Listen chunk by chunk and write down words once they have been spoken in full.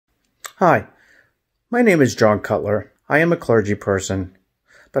Hi, my name is John Cutler. I am a clergy person,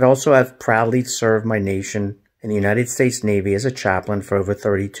 but also have proudly served my nation in the United States Navy as a chaplain for over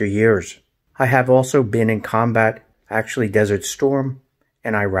 32 years. I have also been in combat, actually Desert Storm,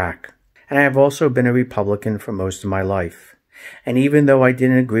 in Iraq. And I have also been a Republican for most of my life. And even though I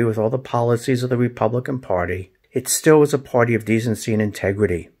didn't agree with all the policies of the Republican Party, it still was a party of decency and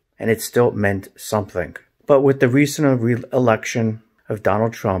integrity, and it still meant something. But with the recent election of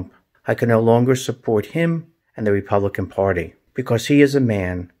Donald Trump, I can no longer support him and the Republican Party because he is a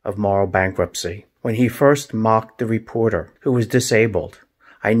man of moral bankruptcy. When he first mocked the reporter who was disabled,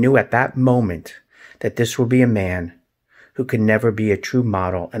 I knew at that moment that this would be a man who could never be a true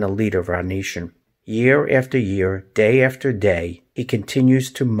model and a leader of our nation. Year after year, day after day, he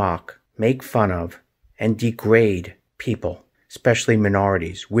continues to mock, make fun of, and degrade people, especially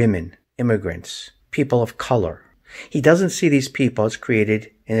minorities, women, immigrants, people of color. He doesn't see these people as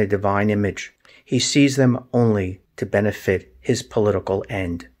created in a divine image. He sees them only to benefit his political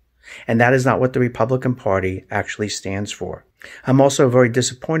end. And that is not what the Republican Party actually stands for. I'm also very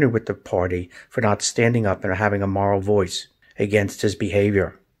disappointed with the party for not standing up and having a moral voice against his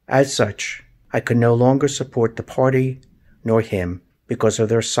behavior. As such, I could no longer support the party nor him because of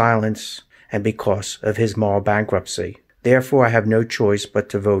their silence and because of his moral bankruptcy. Therefore, I have no choice but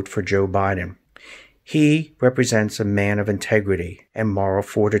to vote for Joe Biden. He represents a man of integrity and moral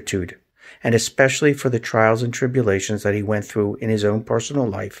fortitude, and especially for the trials and tribulations that he went through in his own personal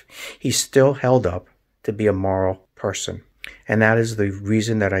life, he's still held up to be a moral person. And that is the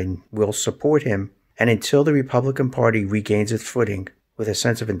reason that I will support him. And until the Republican Party regains its footing with a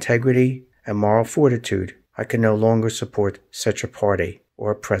sense of integrity and moral fortitude, I can no longer support such a party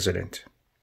or a president.